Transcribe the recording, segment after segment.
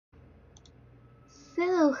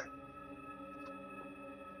So,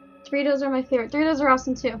 Doritos are my favorite. Doritos are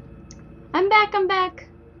awesome too. I'm back. I'm back.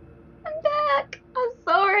 I'm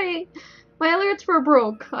sorry. My alerts were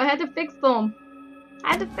broke. I had to fix them.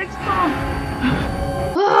 Attempt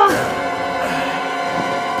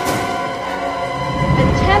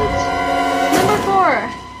number 4.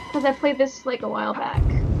 Because I played this like a while back.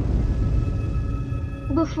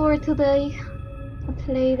 Before today, I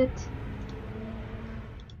played it.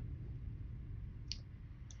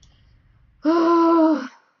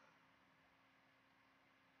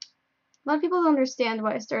 A lot of people don't understand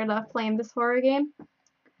why I started off playing this horror game.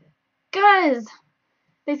 Guys,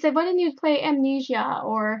 they said, why didn't you play Amnesia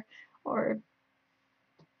or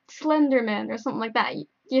Slenderman or something like that?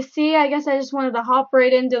 You see, I guess I just wanted to hop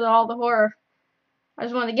right into all the horror. I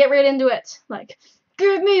just wanted to get right into it. Like,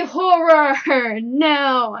 give me horror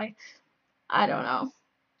now. I don't know.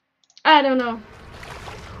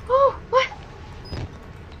 Oh, what?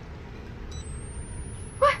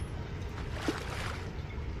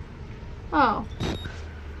 Oh.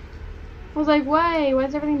 I was like, why? Why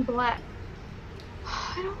is everything black?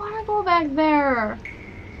 I don't want to go back there.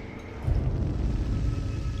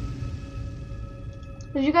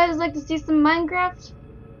 Would you guys like to see some Minecraft?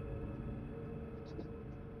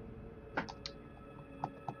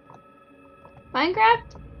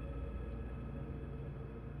 Minecraft?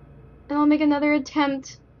 And I'll make another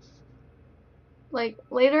attempt, like,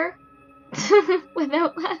 later? With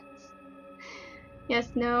Outlast? Yes,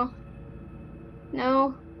 no.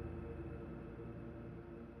 No.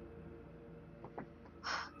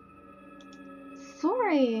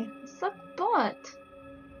 Sorry. I suck butt.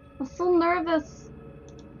 I'm so nervous.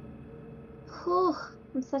 Whew.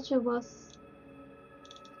 I'm such a wuss.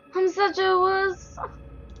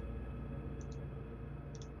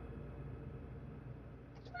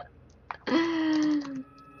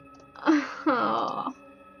 Oh.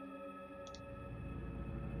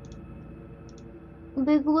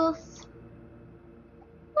 Big wuss.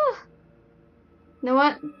 You know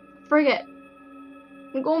what? Forget.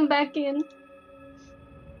 I'm going back in.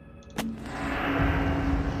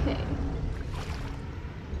 Okay.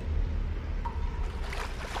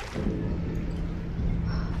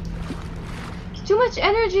 It's too much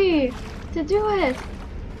energy to do it.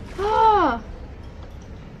 Oh.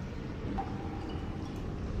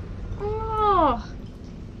 Oh.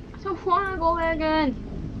 I don't want to go back in.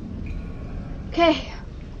 Okay.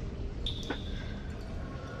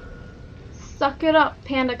 Suck it up,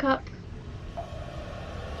 Panda Cup.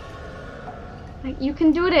 Like, you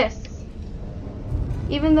can do this.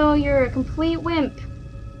 Even though you're a complete wimp.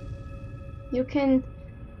 You can...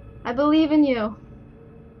 I believe in you.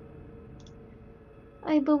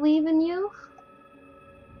 I believe in you.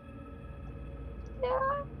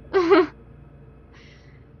 Yeah.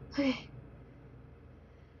 Okay.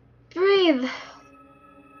 Breathe.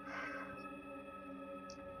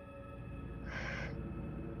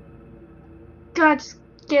 God, just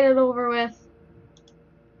get it over with.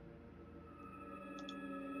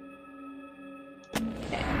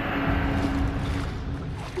 Okay.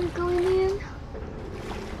 I'm going in.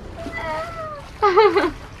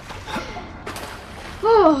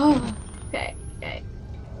 Oh, okay, okay.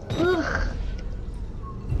 Ugh.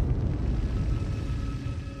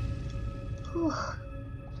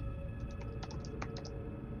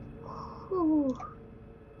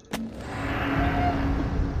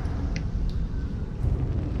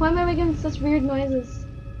 Why am I making such weird noises?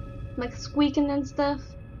 Like squeaking and stuff?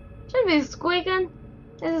 Shouldn't be squeaking.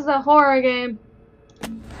 This is a horror game.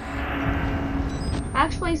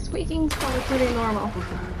 Actually, squeaking's probably pretty normal.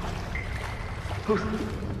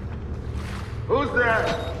 Who's there?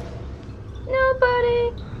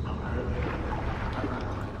 Nobody.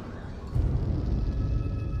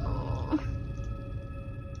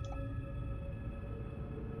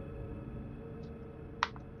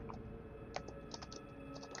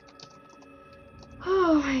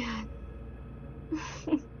 Oh my god.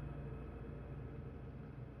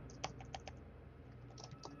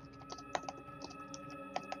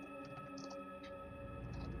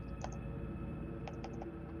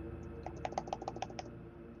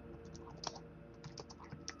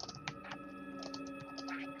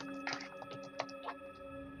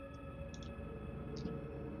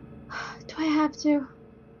 Do I have to?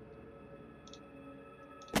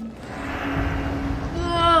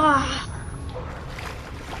 Ugh.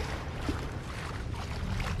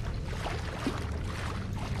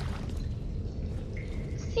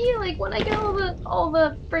 See, like when I get all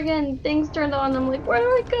the friggin' things turned on, I'm like, where do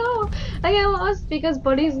I go? I get lost because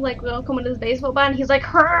Buddy's like, will come with his baseball bat, and he's like,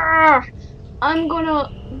 "Hurr! I'm gonna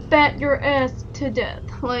bat your ass to death."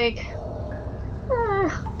 Like,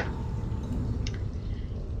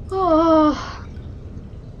 Oh.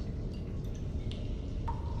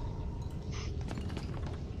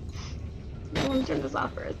 I want to turn this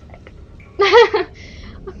off for a sec.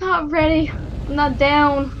 I'm not ready. I'm not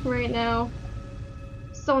down right now.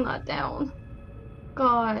 So not down.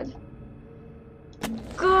 God.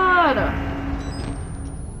 God.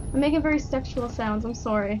 I'm making very sexual sounds. I'm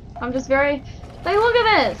sorry. I'm just very... Like, look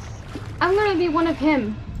at this. I'm gonna be one of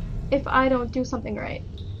him if I don't do something right.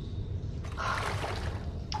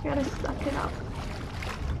 I gotta suck it up.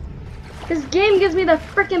 This game gives me the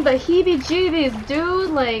frickin' heebie-jeebies,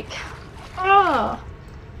 dude. Like, oh.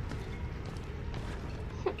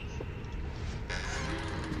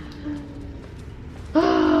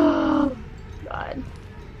 Oh, God.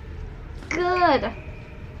 Good.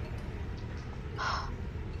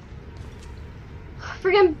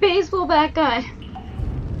 Friggin' baseball bat guy.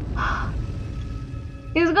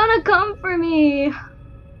 He's gonna come for me.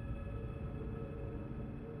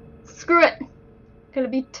 Screw it. Gonna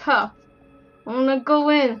be tough. I'm gonna go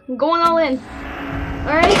in. I'm going all in.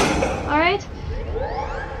 Alright? Alright?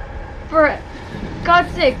 For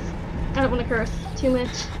God's sakes. I don't wanna curse too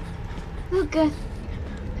much. Oh, good.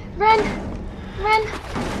 Run! Run!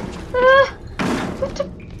 What the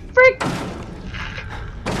frick?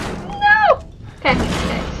 No! Okay,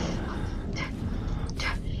 okay.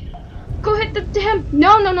 Go hit the damn...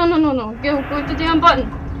 No. Go hit the damn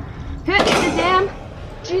button. Hit the damn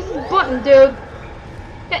Jesus button, dude.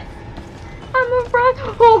 Hit. I'm a run.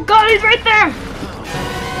 Oh, God, he's right there.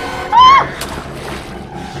 Ah!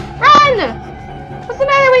 Run! What's the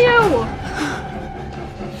matter with you?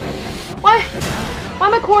 Why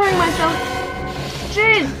am I cornering myself?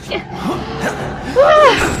 Jeez.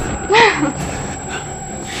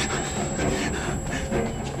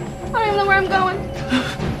 I don't even know where I'm going.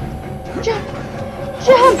 Jump!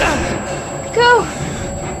 Jump! Go!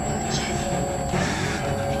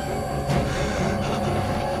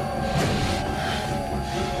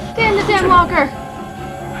 Get in the damn locker!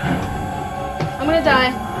 I'm gonna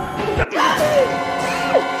die.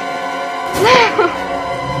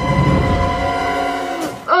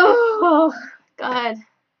 Oh, God.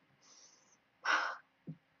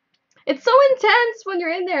 It's so intense when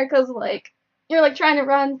you're in there, because, like, you're, like, trying to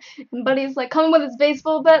run, and Buddy's, like, coming with his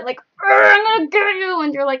baseball bat, like, I'm gonna get you,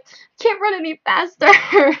 and you're like, can't run any faster.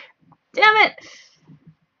 Damn it.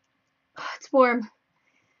 It's warm.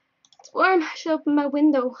 It's warm. I should open my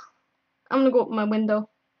window. I'm gonna go open my window.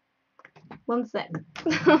 1 sec.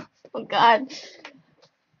 Oh, God.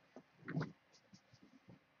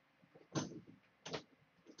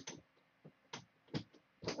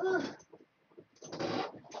 Ugh.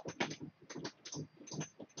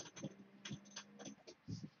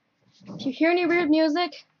 If you hear any weird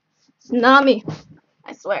music, it's not me.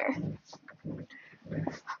 I swear.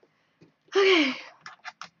 Okay.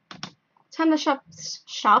 Time to shop.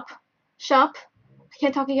 I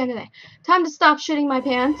can't talk again today. Time to stop shitting my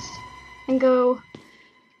pants and go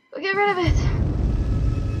get rid of it.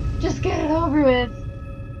 Just get it over with.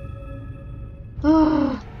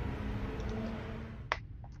 Ugh.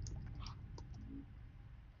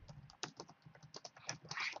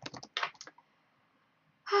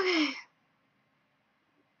 Okay.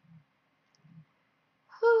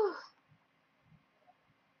 Whew.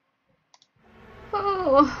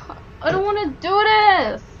 Oh, I don't want to do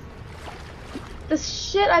this. The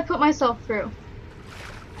shit I put myself through.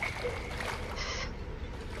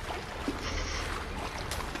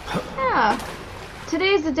 Yeah.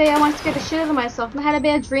 Today's the day I want to scare the shit out of myself, and I had a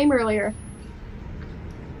bad dream earlier.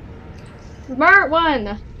 Smart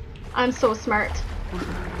one. I'm so smart.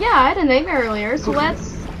 Yeah, I had a nightmare earlier, so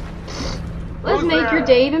let's make your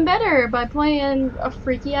day even better by playing a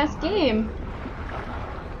freaky ass game.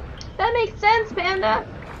 That makes sense, Panda.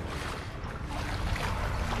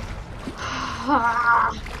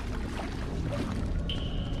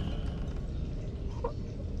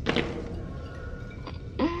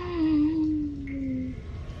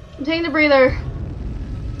 I'm taking a breather.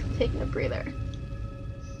 Taking a breather.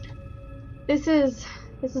 This is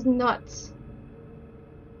nuts.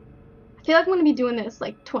 I feel like I'm gonna be doing this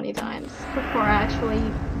like 20 times before I actually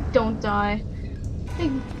don't die.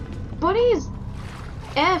 Like, Buddy's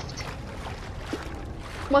effed.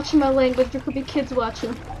 Watching my language, there could be kids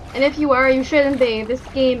watching. And if you are, you shouldn't be. This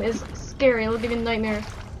game is scary. It'll give you nightmares.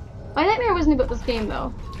 My nightmare wasn't about this game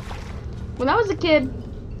though. When I was a kid,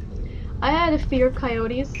 I had a fear of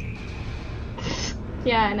coyotes.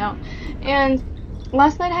 Yeah, I know. And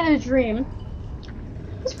last night I had a dream.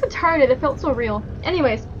 It was retarded. It felt so real.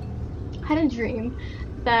 Anyways, I had a dream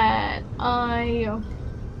that I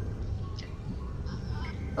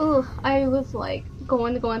was like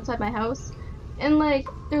going to go inside my house, and like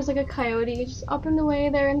there's like a coyote just up in the way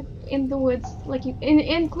there in the woods, like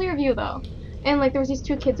in clear view though, and like there was these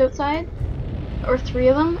two kids outside, or three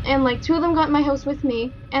of them, and like two of them got in my house with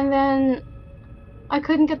me, and then I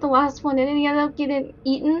couldn't get the last one in, and he ended up getting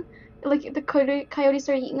eaten. Like the coyote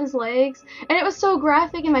started eating his legs, and it was so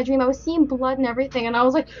graphic in my dream. I was seeing blood and everything, and I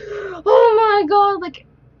was like, oh my god, like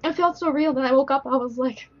it felt so real. Then I woke up, I was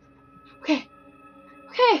like, okay,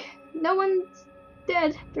 no one's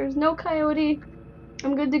dead. There's no coyote.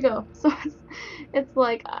 I'm good to go. So it's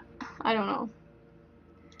like, I don't know.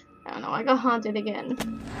 I got haunted again.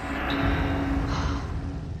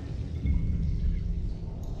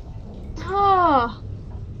 Oh,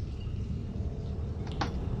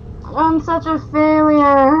 I'm such a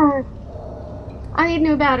failure. I need a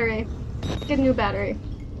new battery. Get a new battery.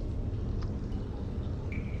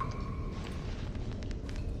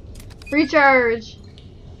 Recharge.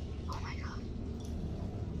 Oh my god.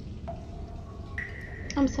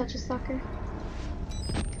 I'm such a sucker.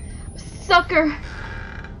 Sucker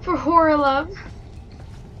for horror love.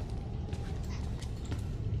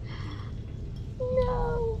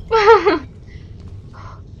 No.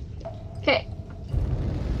 Okay.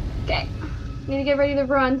 Need to get ready to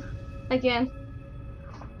run again.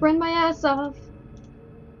 Run my ass off.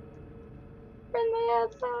 Run my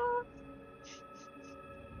ass off.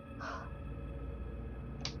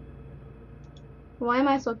 Why am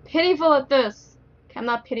I so pitiful at this? Okay, I'm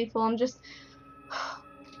not pitiful, I'm just...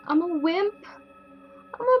 I'm a wimp.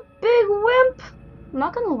 I'm a big wimp. I'm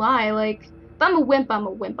not gonna lie, like, if I'm a wimp, I'm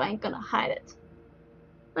a wimp. I ain't gonna hide it.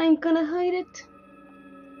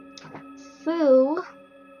 So,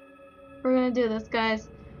 we're gonna do this, guys.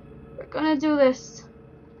 We're gonna do this.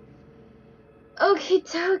 Okie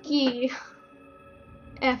dokie.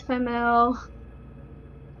 FML.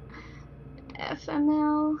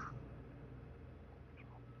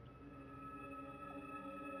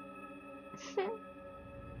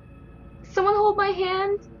 Someone hold my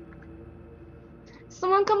hand.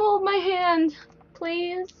 Someone come hold my hand,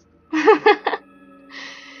 please.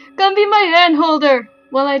 Come be my hand holder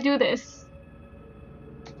while I do this.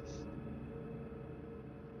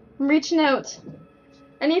 I'm reaching out.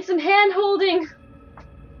 I need some hand holding.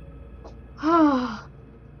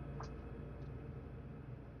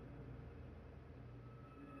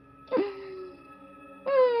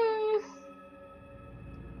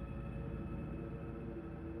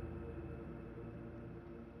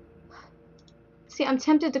 See, I'm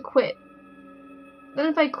tempted to quit. Then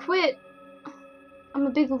if I quit, I'm a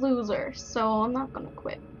big loser, so I'm not gonna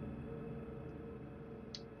quit.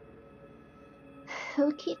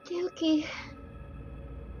 Okie dokie.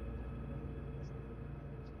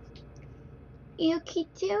 Okie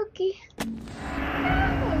dokie.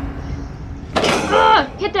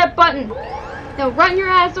 Hit that button! Now run your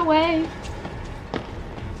ass away!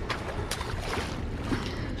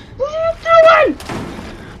 What are you doing?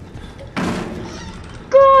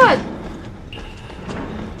 God!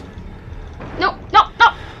 No!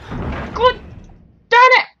 Good!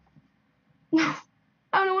 Darn it! No.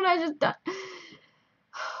 I don't know what I just done.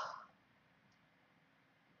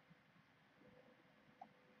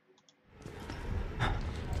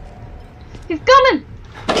 He's coming!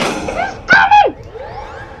 He's coming!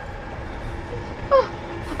 Oh,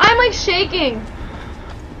 I'm like shaking.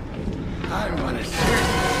 I'm gonna shoot.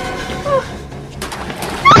 Oh.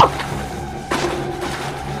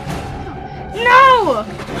 No!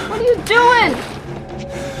 What are you doing?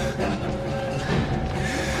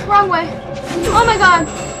 Wrong way. Oh my god.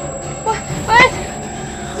 What?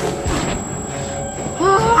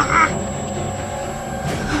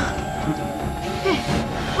 Okay.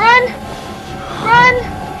 Run!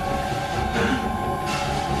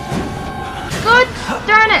 Good!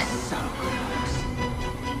 Darn it!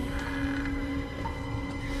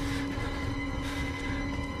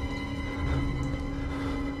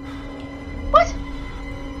 What?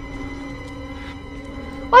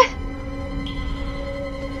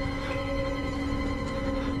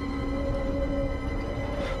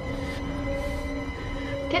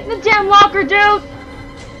 Get in the damn locker, dude!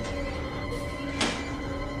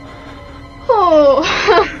 Oh.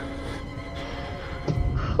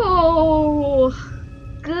 Oh.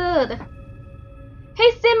 Good.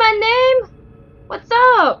 Hey, say my name! What's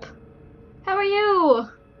up? How are you?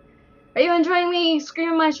 Are you enjoying me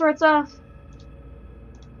screaming my shorts off?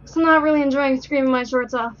 'Cause I'm not really enjoying screaming my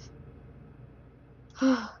shorts off.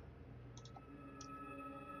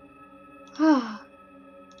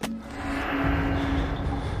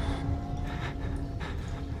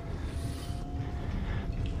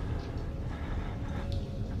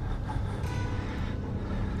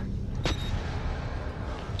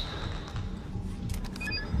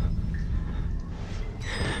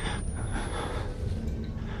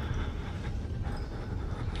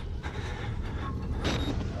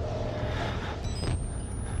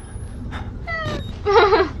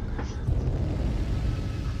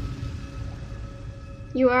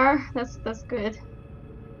 You are? That's good.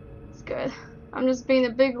 That's good. I'm just being a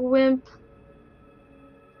big wimp.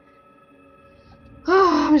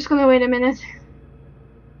 I'm just gonna wait a minute.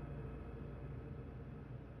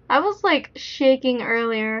 I was like shaking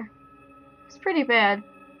earlier. It's pretty bad.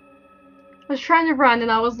 I was trying to run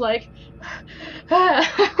and I was like, hit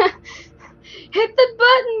the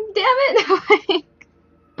button, damn it!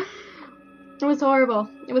 It was horrible.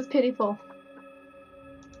 It was pitiful.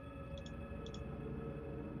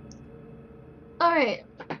 Alright.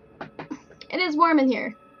 It is warm in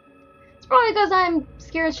here. It's probably because I'm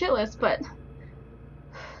scared shitless, but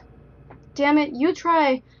damn it, you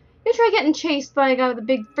try getting chased by a guy with a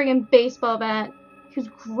big friggin' baseball bat. He was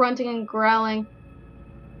grunting and growling.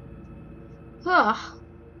 Ugh.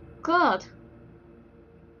 God.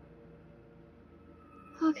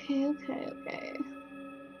 Okay.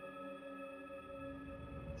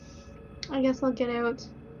 I guess I'll get out.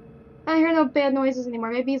 I don't hear no bad noises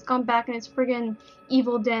anymore. Maybe he's gone back in his friggin'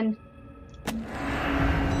 evil den.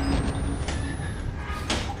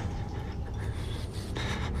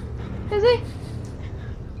 Is he?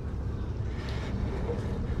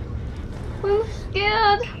 I'm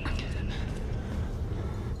scared.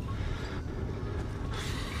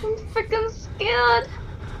 I'm freaking scared.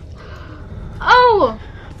 Oh!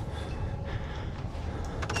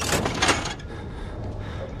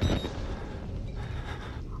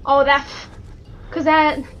 Oh, cause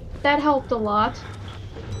that helped a lot.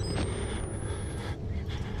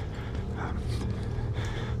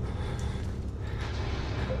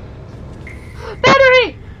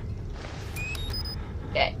 Battery!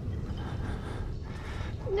 Okay.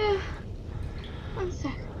 One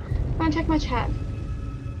sec. I'm gonna check my chat.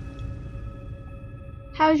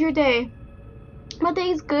 How's your day? My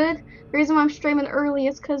day's good. The reason why I'm streaming early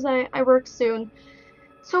is because I work soon.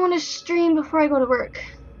 So I want to stream before I go to work.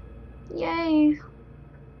 Yay.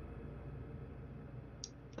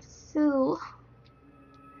 So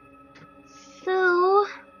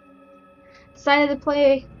decided to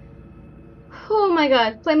play, oh my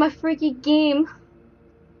god, play my freaky game.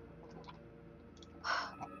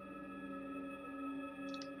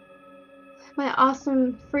 My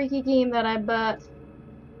awesome freaky game that I bought.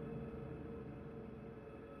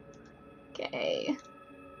 Okay.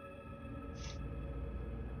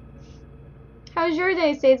 How's your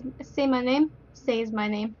day? Say my name. Says my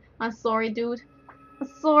name. I'm sorry, dude. I'm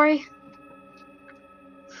sorry.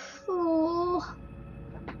 Oh.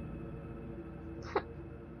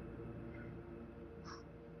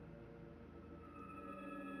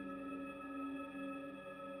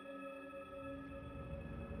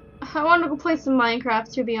 I want to go play some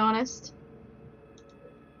Minecraft, to be honest.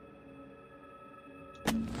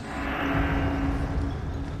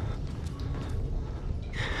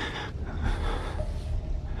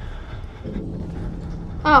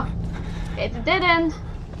 Oh, it's a dead end.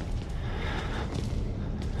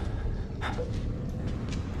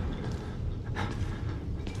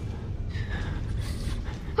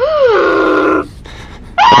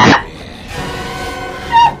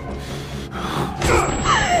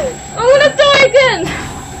 I'm gonna die again!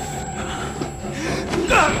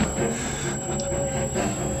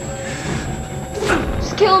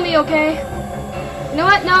 Just kill me, okay? You know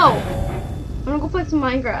what? No! I'm gonna go play some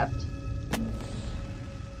Minecraft.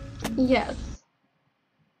 Yes.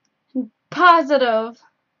 Positive.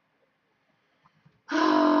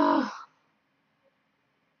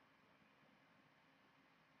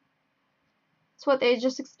 So what, they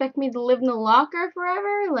just expect me to live in the locker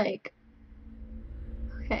forever? Like,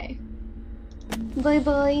 okay.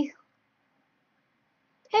 Bye.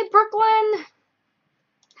 Hey, Brooklyn!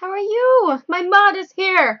 How are you? My mod is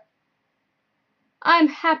here! I'm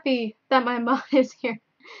happy that my mod is here.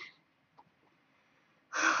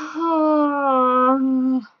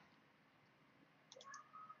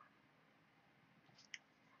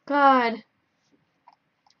 God.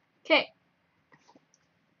 Okay.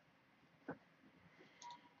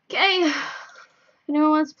 Okay. Anyone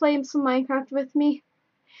wants to play some Minecraft with me?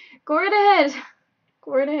 Go right ahead.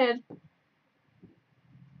 Go right ahead.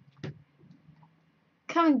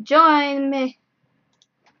 Come and join me.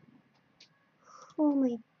 Oh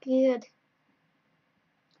my god.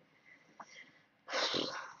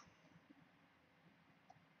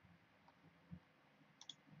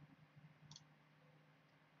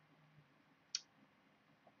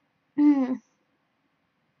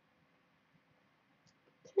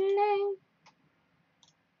 Play.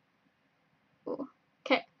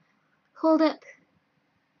 Okay. Hold up.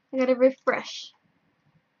 I gotta refresh.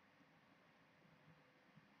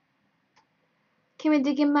 Can we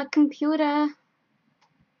dig in my computer?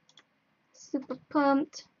 Super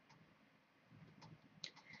pumped.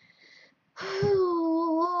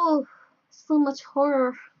 So much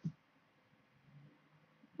horror.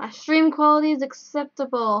 My stream quality is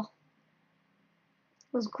acceptable.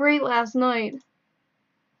 It was great last night.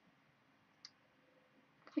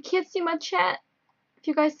 I can't see my chat. If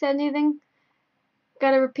you guys said anything,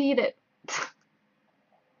 gotta repeat it.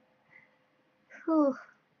 Whew.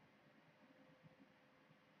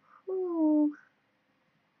 Whew.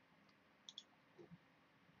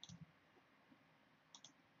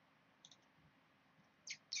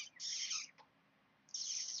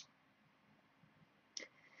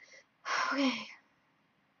 Okay.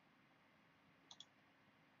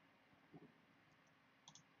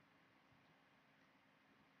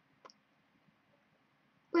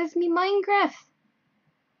 Where's me Minecraft?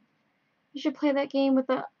 You should play that game with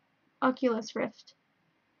the Oculus Rift.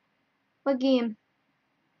 What game?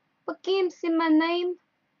 What game's in my name?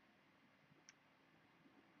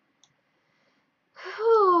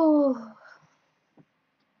 Whew.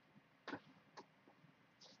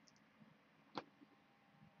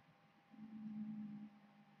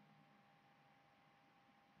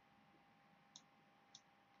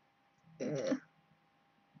 Ugh.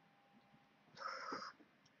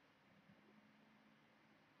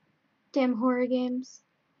 Damn horror games.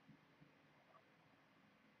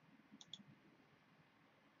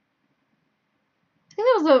 I think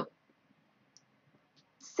that was the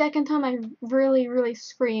second time I really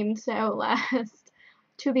screamed to Outlast,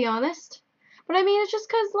 to be honest. But I mean, it's just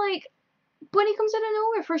cause like, when he comes out of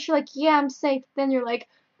nowhere, first you're like, yeah, I'm safe. Then you're like,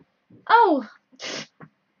 oh,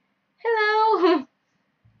 hello,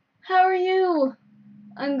 how are you?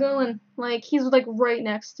 I'm going. Like, he's like right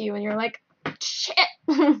next to you, and you're like, shit,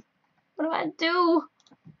 what do I do?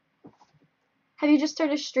 Have you just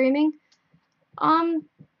started streaming?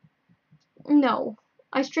 No.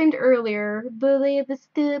 I streamed earlier, but I have a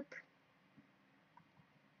step.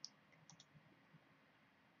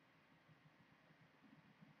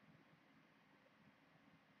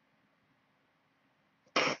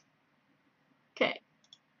 Okay.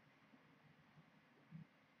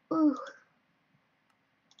 Ooh.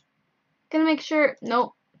 Gonna make sure.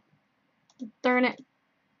 Nope. Darn it.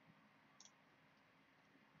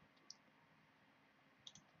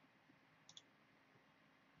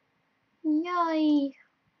 Yay.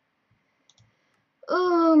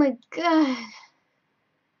 Oh my god.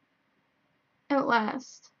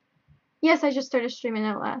 Outlast. Yes, I just started streaming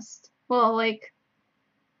Outlast. Well, like,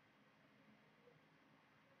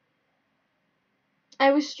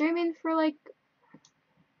 I was streaming for like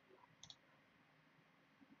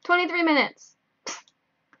 23 minutes.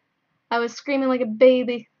 I was screaming like a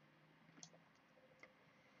baby.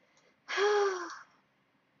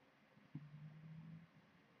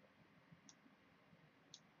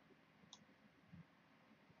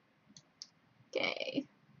 Okay.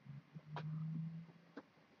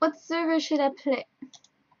 What server should I play?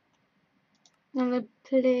 I'm gonna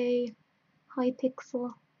play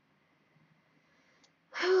Hypixel.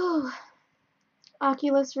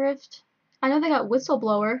 Oculus Rift. I know they got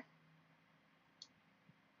Whistleblower.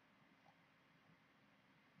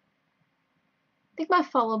 I think my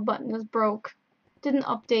follow button is broke. Didn't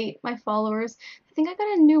update my followers. I think I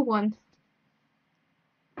got a new one.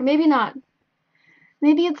 Or maybe not.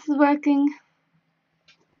 Maybe it's working.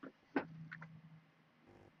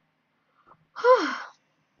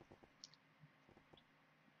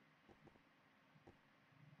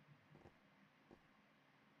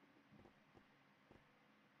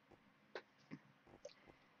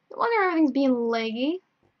 No wonder everything's being laggy.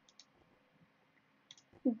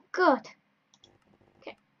 Good.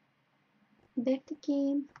 Okay. Back to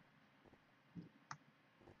game.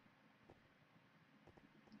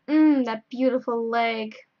 That beautiful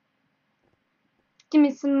leg. Give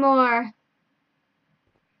me some more.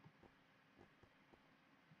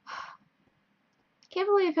 Can't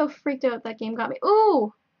believe how freaked out that game got me.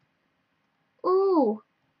 Ooh! Ooh!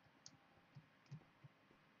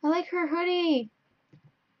 I like her hoodie.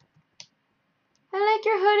 I like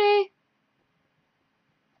your hoodie.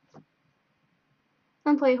 I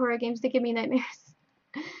don't play horror games. They give me nightmares.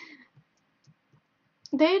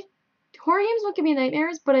 Horror games don't give me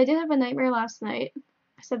nightmares, but I did have a nightmare last night.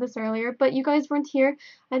 I said this earlier, but you guys weren't here.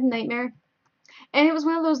 I had a nightmare. And it was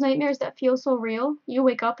one of those nightmares that feel so real. You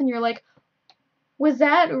wake up and you're like, was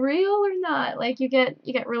that real or not? Like you get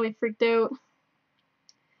really freaked out.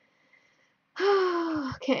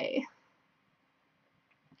 Okay.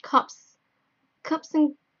 Cups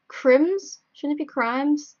and crims? Shouldn't it be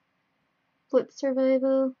crimes? Blitz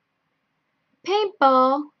survival.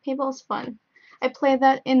 Paintball. Paintball's fun. I play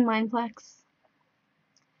that in Mineplex.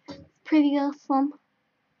 It's pretty awesome.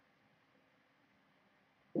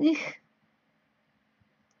 Ugh.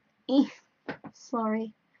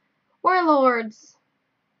 Sorry. Warlords.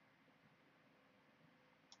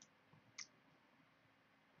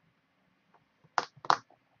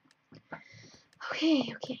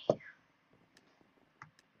 Okay.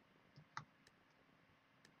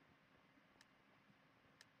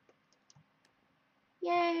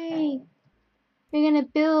 Yay! We're gonna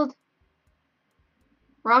build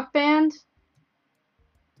rock band.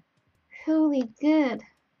 Holy good.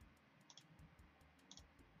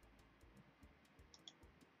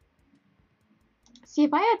 See,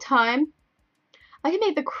 if I had time, I could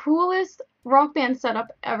make the coolest rock band setup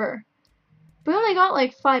ever. But we only got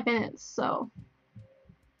like 5 minutes, so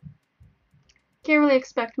can't really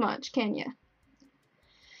expect much, can ya?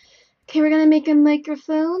 Okay, we're gonna make a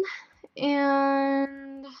microphone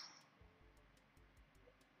and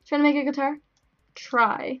try to make a guitar.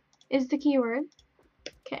 Try is the keyword.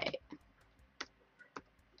 Okay.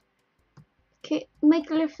 Okay,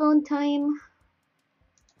 microphone time.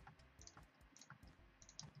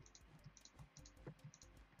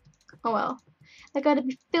 Oh well. I gotta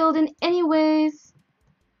be filled in anyways.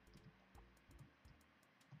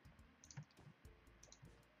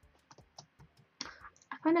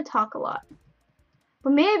 I find I talk a lot.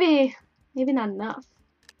 But maybe not enough.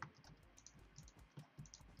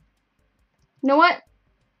 You know what?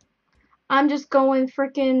 I'm just going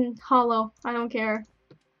freaking hollow. I don't care.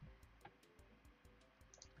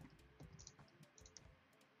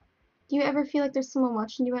 Do you ever feel like there's someone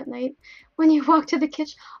watching you at night when you walk to the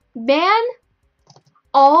kitchen? Man,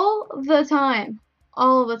 all the time.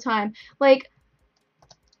 All the time. Like,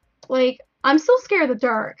 I'm still scared of the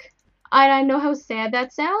dark. I know how sad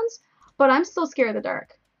that sounds, but I'm still scared of the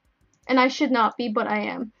dark. And I should not be, but I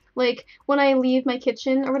am. Like, when I leave my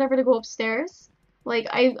kitchen or whatever to go upstairs, like,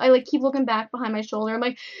 I like keep looking back behind my shoulder. I'm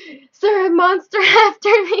like, is there a monster after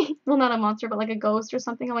me? Well, not a monster, but like a ghost or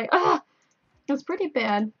something. I'm like, ah, it's pretty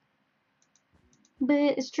bad. But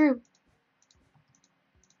it's true.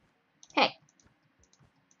 Hey.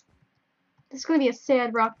 This is going to be a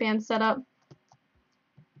sad rock band setup.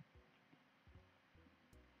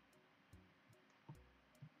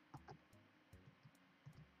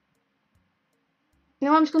 You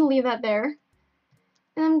know, I'm just going to leave that there.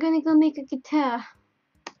 And I'm going to go make a guitar.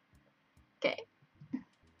 Okay.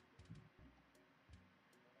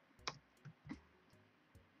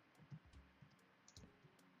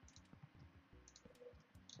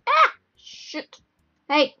 Ah! Shit.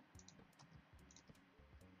 Hey.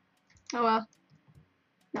 Oh well.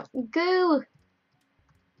 No. Go.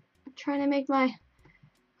 I'm trying to make my...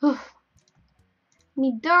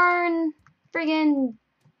 me darn friggin...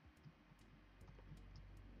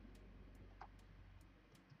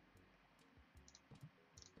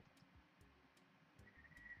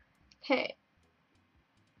 Okay.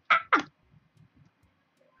 Ah!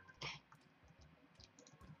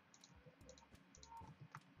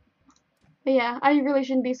 But yeah, I really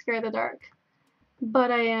shouldn't be scared of the dark.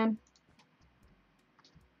 But I am.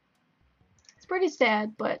 It's pretty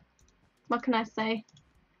sad, but what can I say?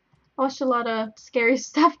 I watched a lot of scary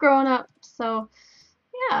stuff growing up, so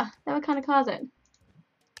yeah, that would kind of cause it.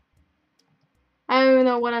 I don't even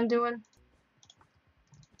know what I'm doing. I'm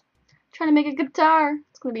trying to make a guitar.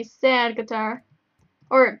 It's gonna be sad guitar.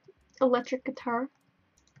 Or electric guitar.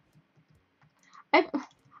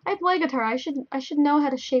 I play guitar. I should know how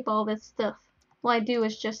to shape all this stuff. All I do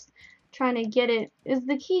is just trying to get it is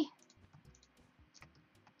the key.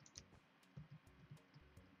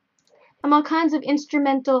 I'm all kinds of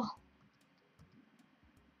instrumental.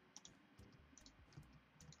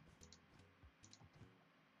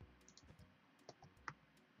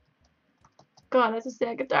 God, that's a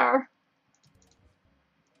sad guitar.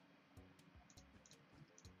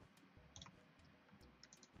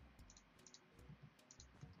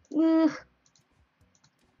 Ugh.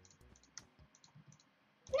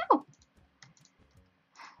 No.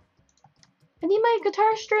 I need my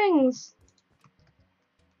guitar strings.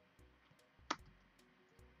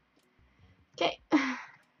 Okay.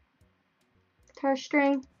 Guitar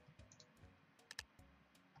string.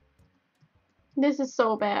 This is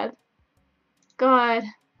so bad. God.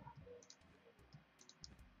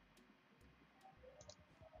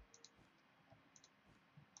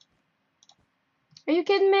 Are you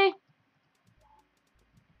kidding me?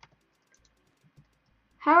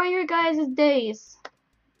 How are your guys' days?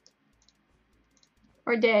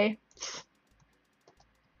 Or day?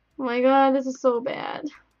 Oh my god, this is so bad.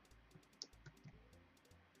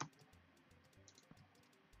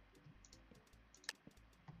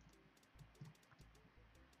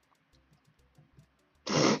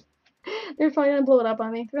 They're probably gonna blow it up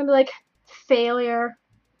on me. They're gonna be like, failure.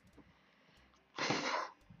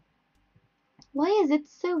 Why is it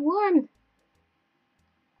so warm?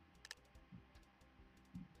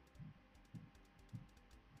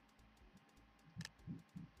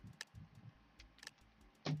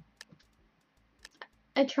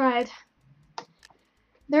 I tried.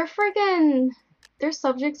 Their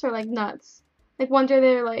subjects are like nuts. Like one day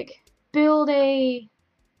they're like, build a,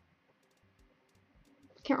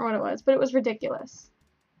 can't remember what it was, but it was ridiculous.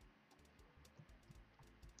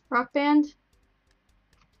 Rock band?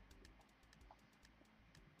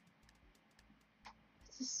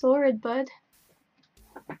 It's a sword, bud.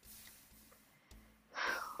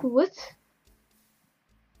 What?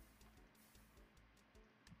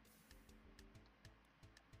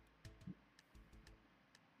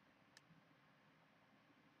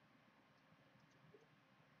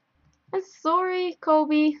 I'm sorry,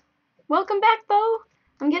 Kobe. Welcome back, though.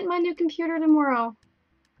 I'm getting my new computer tomorrow.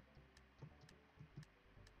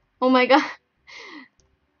 Oh my god.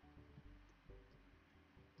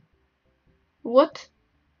 What?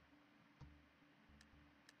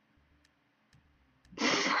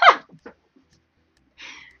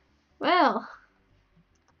 Well.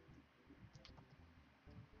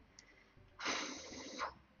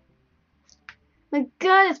 My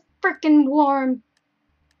god, it's freaking warm.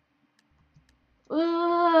 Ugh,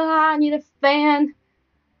 I need a fan.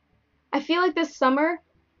 I feel like this summer,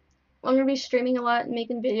 I'm gonna be streaming a lot and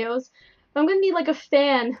making videos, but I'm gonna need like a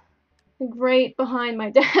fan like, right behind my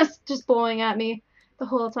desk, just blowing at me the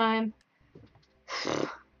whole time.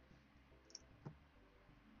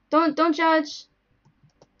 Don't judge.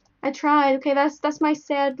 I tried. Okay, that's my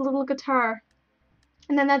sad little guitar.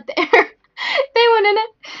 And then that there, they went in it.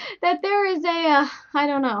 That there is a, I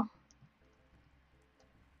don't know.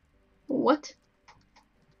 What?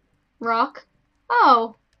 Rock?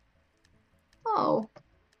 Oh. Oh.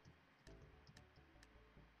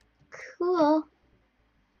 Cool.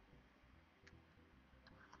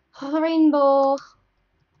 Oh, the rainbow.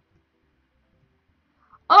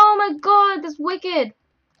 Oh my god, that's wicked.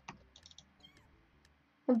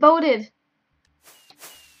 I voted.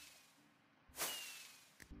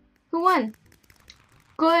 Who won?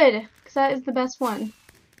 Good, because that is the best one.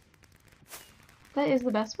 That is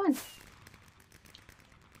the best one.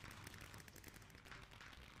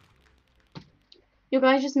 You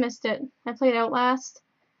guys just missed it. I played Outlast.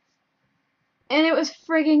 And it was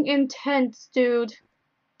frigging intense, dude.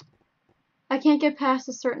 I can't get past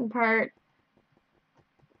a certain part.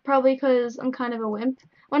 Probably because I'm kind of a wimp. I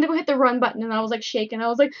wanted to go hit the run button and I was like shaking. I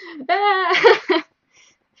was like, ah! I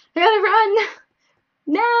gotta run!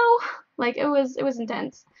 Now! Like, it was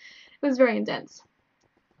intense. It was very intense.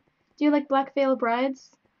 Do you like Black Veil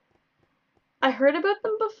Brides? I heard about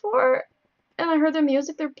them before, and I heard their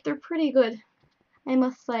music. They're pretty good, I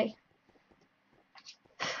must say.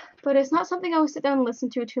 But it's not something I would sit down and listen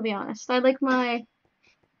to be honest. I like my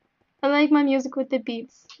music with the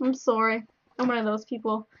beats. I'm sorry. I'm one of those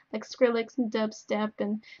people. Like Skrillex and dubstep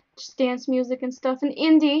and just dance music and stuff. And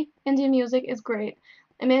Indian music is great.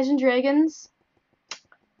 Imagine Dragons.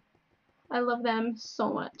 I love them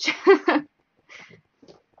so much.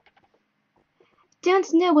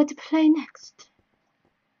 Don't know what to play next.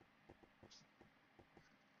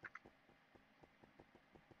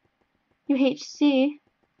 UHC?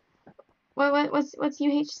 What's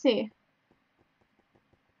UHC?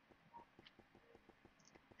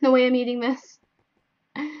 No way I'm eating this.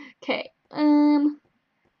 Okay.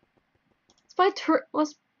 Let's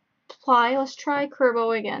try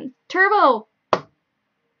Turbo again. Turbo!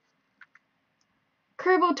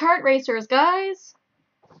 Turbo Tart Racers, guys!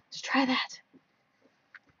 Let's try that.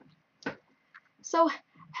 So,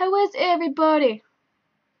 how is everybody?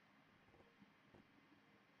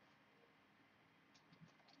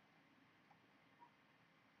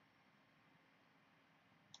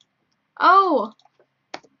 Oh!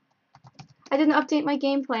 I didn't update my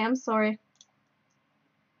gameplay, I'm sorry.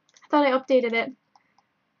 I thought I updated it.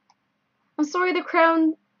 I'm sorry, the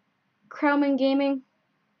Crowman Gaming.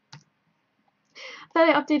 I thought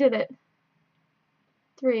I updated it.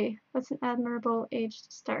 3. That's an admirable age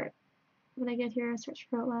to start. When I get here, I search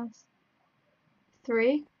for Outlast.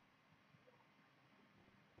 3.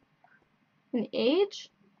 An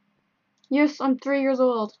age? Yes, I'm 3 years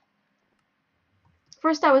old.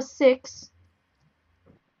 First I was 6.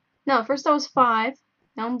 No, first I was 5.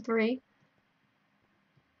 Now I'm 3.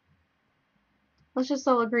 Let's just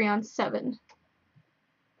all agree on 7.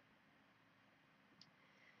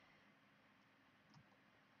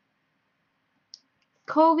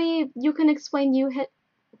 Kobe, you can explain UHC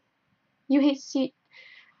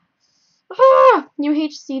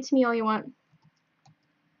UHC to me all you want.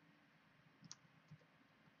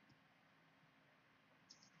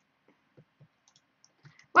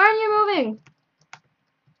 doing?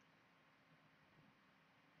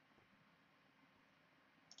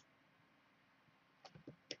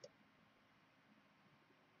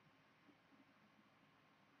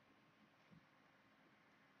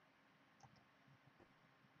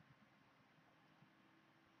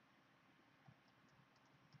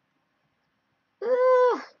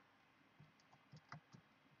 Ugh.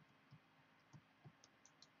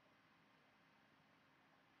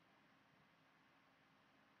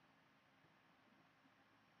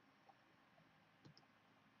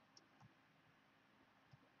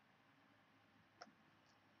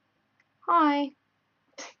 Hi.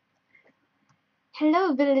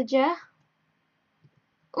 Hello, villager.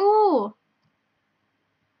 Ooh.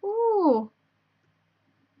 Ooh.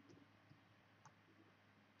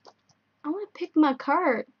 I want to pick my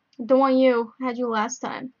card. The one you had you last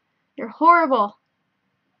time. You're horrible.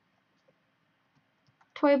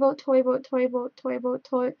 Toy boat, toy boat, toy boat, toy boat,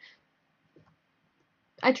 toy.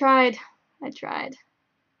 I tried. I tried.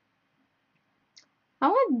 I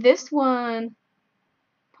want this one.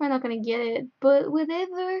 Probably not gonna get it, but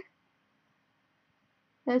whatever.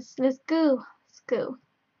 Let's go. Let's go.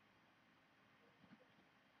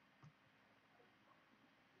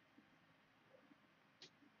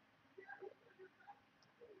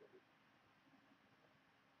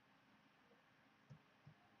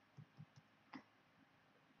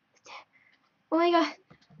 Oh my god.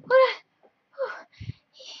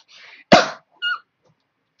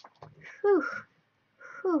 Whew.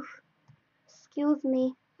 Whew. Excuse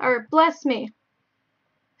me. Or bless me.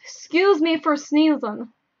 Excuse me for sneezing.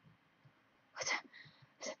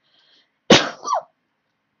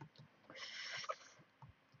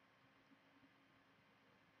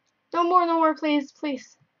 No more, please,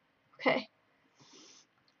 please. Okay.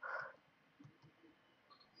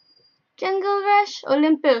 Jungle Rush,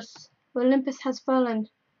 Olympus. Olympus has fallen.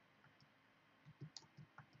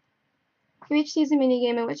 You each season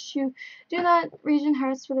minigame in which you do not region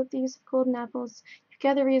hearts without the use of golden apples. You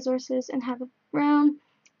gather resources and have around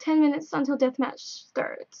 10 minutes until deathmatch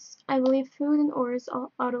starts. I believe food and ores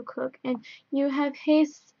auto cook, and you have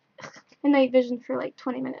haste and night vision for like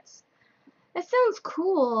 20 minutes. That sounds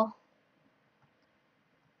cool.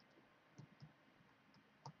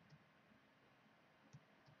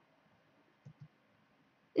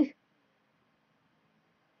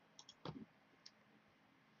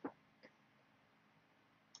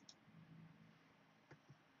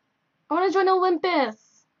 I want to join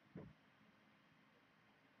Olympus.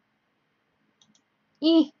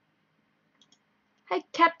 Hi,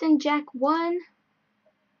 Captain Jack 1.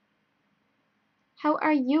 How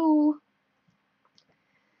are you?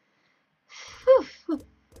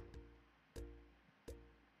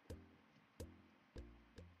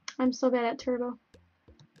 I'm so bad at turbo.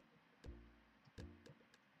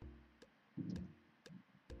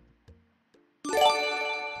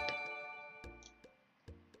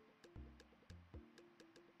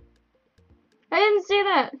 I didn't see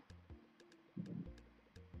that.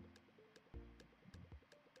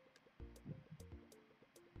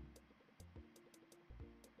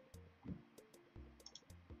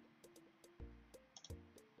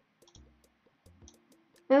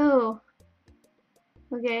 Oh.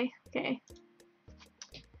 Okay.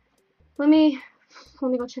 Let me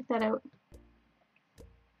go check that out.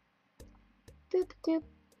 Doop doop.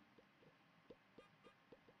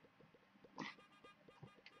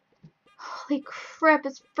 Holy crap,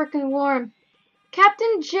 it's freaking warm.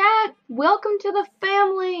 Captain Jack, welcome to the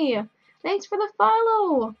family. Thanks for the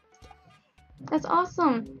follow. That's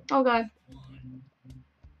awesome. Oh god.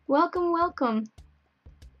 Welcome.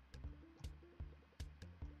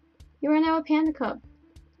 You are now a panda cub.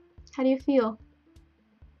 How do you feel?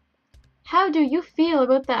 How do you feel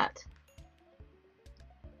about that?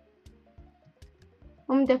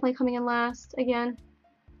 I'm definitely coming in last again.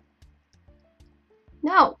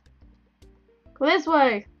 No! Go this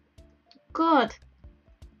way! God.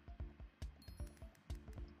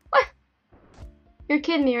 What? You're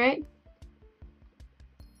kidding me, right?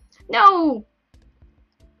 No!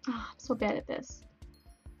 Oh, I'm so bad at this.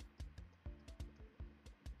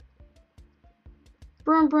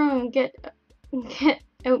 Broom, get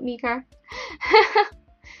out me car.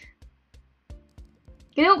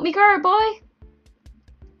 Get out me car, boy!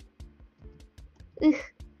 Ugh.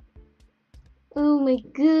 Oh my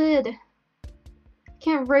god.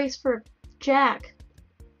 Can't race for Jack.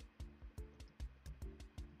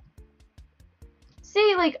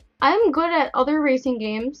 See, like, I'm good at other racing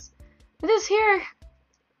games, but this here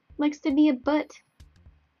likes to be a butt.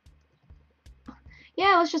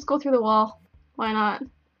 Yeah, let's just go through the wall. Why not?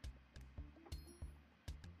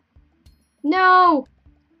 No!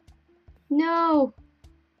 No!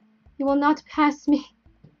 You will not pass me.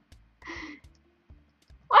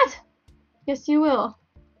 What? Yes, you will.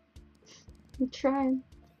 I'm trying.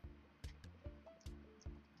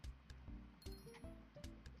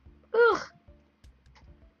 Ugh.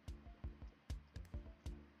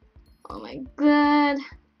 Oh my god.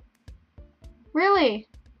 Really?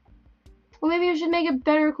 Well, maybe you should make a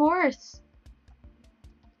better course.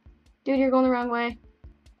 Dude, you're going the wrong way.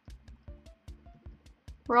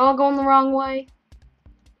 We're all going the wrong way.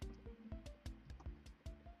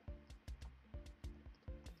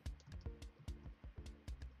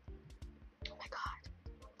 Oh my god.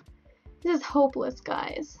 This is hopeless,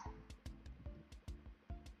 guys.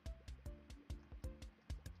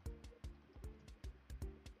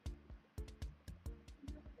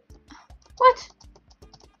 What?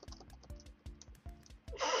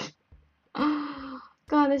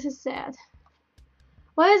 God, this is sad.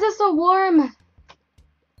 Why is it so warm?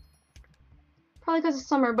 Probably because it's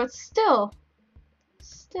summer, but still.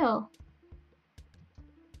 Still.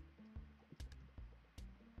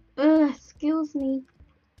 Ugh, excuse me.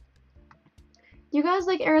 You guys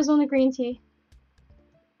like Arizona green tea?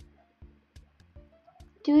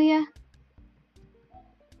 Do ya?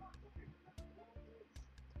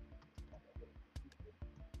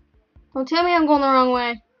 Don't tell me I'm going the wrong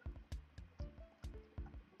way.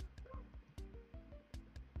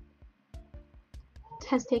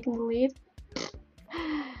 Has taken the lead.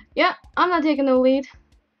 Yeah, I'm not taking the lead.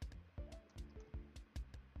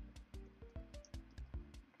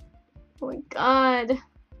 Oh my god.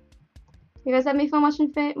 You guys having fun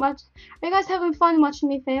watching Are you guys having fun watching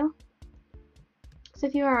me fail? Because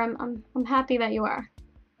if you are, I'm happy that you are.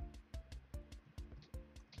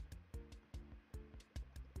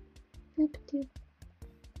 Of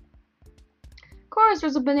course,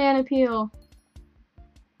 there's a banana peel.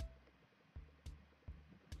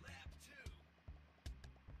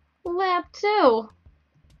 Lap 2.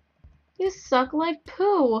 You suck like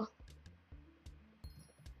poo.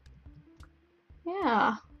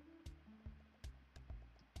 Yeah.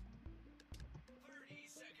 30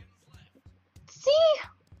 seconds left. See?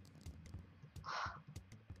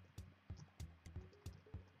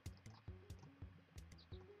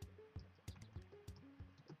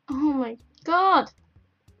 Oh my god.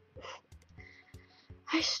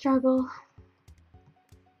 I struggle.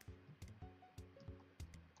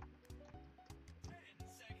 10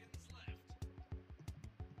 seconds left.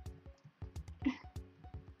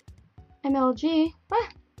 MLG.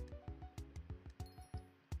 What?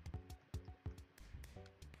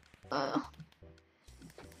 Ugh.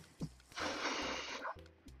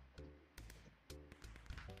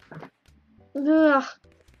 Ugh.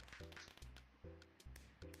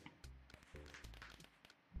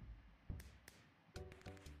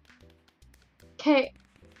 Okay.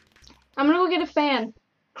 I'm gonna go get a fan.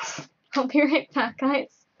 I'll be right back,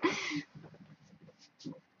 guys.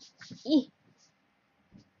 Eeh.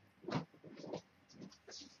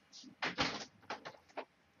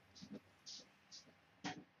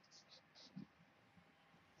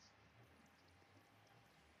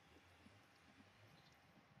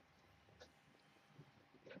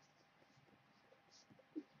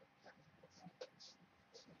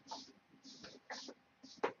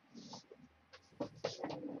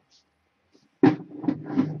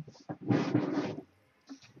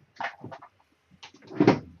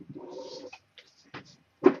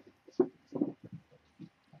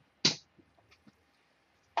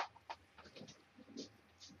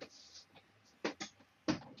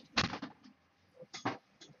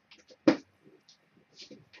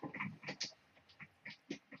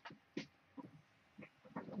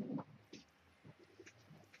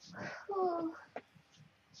 Oh.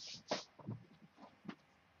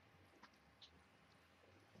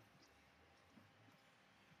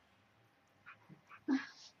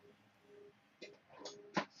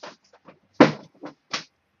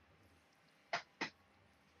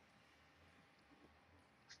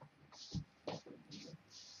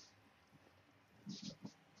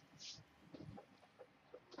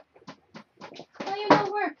 Well, you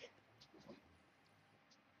don't work.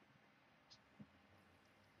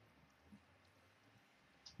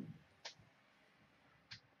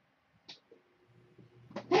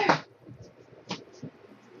 There.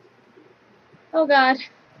 Oh god.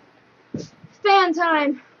 Fan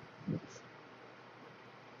time.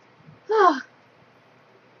 Oh.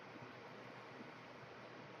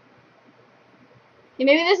 Okay,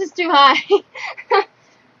 maybe this is too high.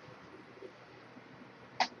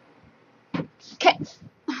 Okay.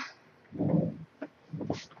 I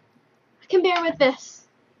can bear with this.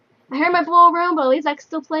 I heard my blow around, but at least I can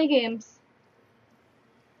still play games.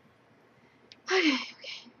 Okay,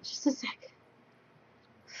 just a sec.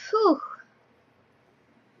 Whew.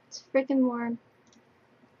 It's freaking warm.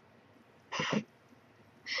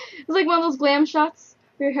 It's like one of those glam shots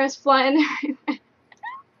where your hair's flying everywhere.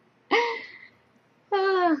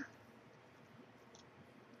 Ah.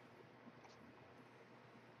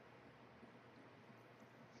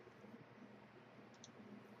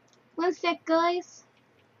 One sec, guys.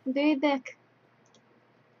 I'll be right back.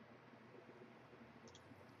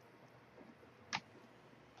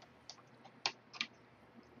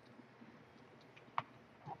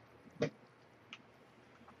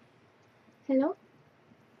 Hello?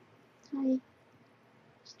 Hi.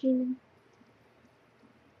 Streaming.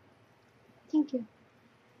 Thank you.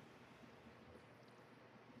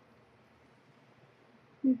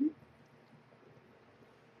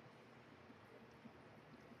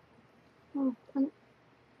 Oh, I'm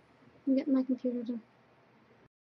getting my computer done.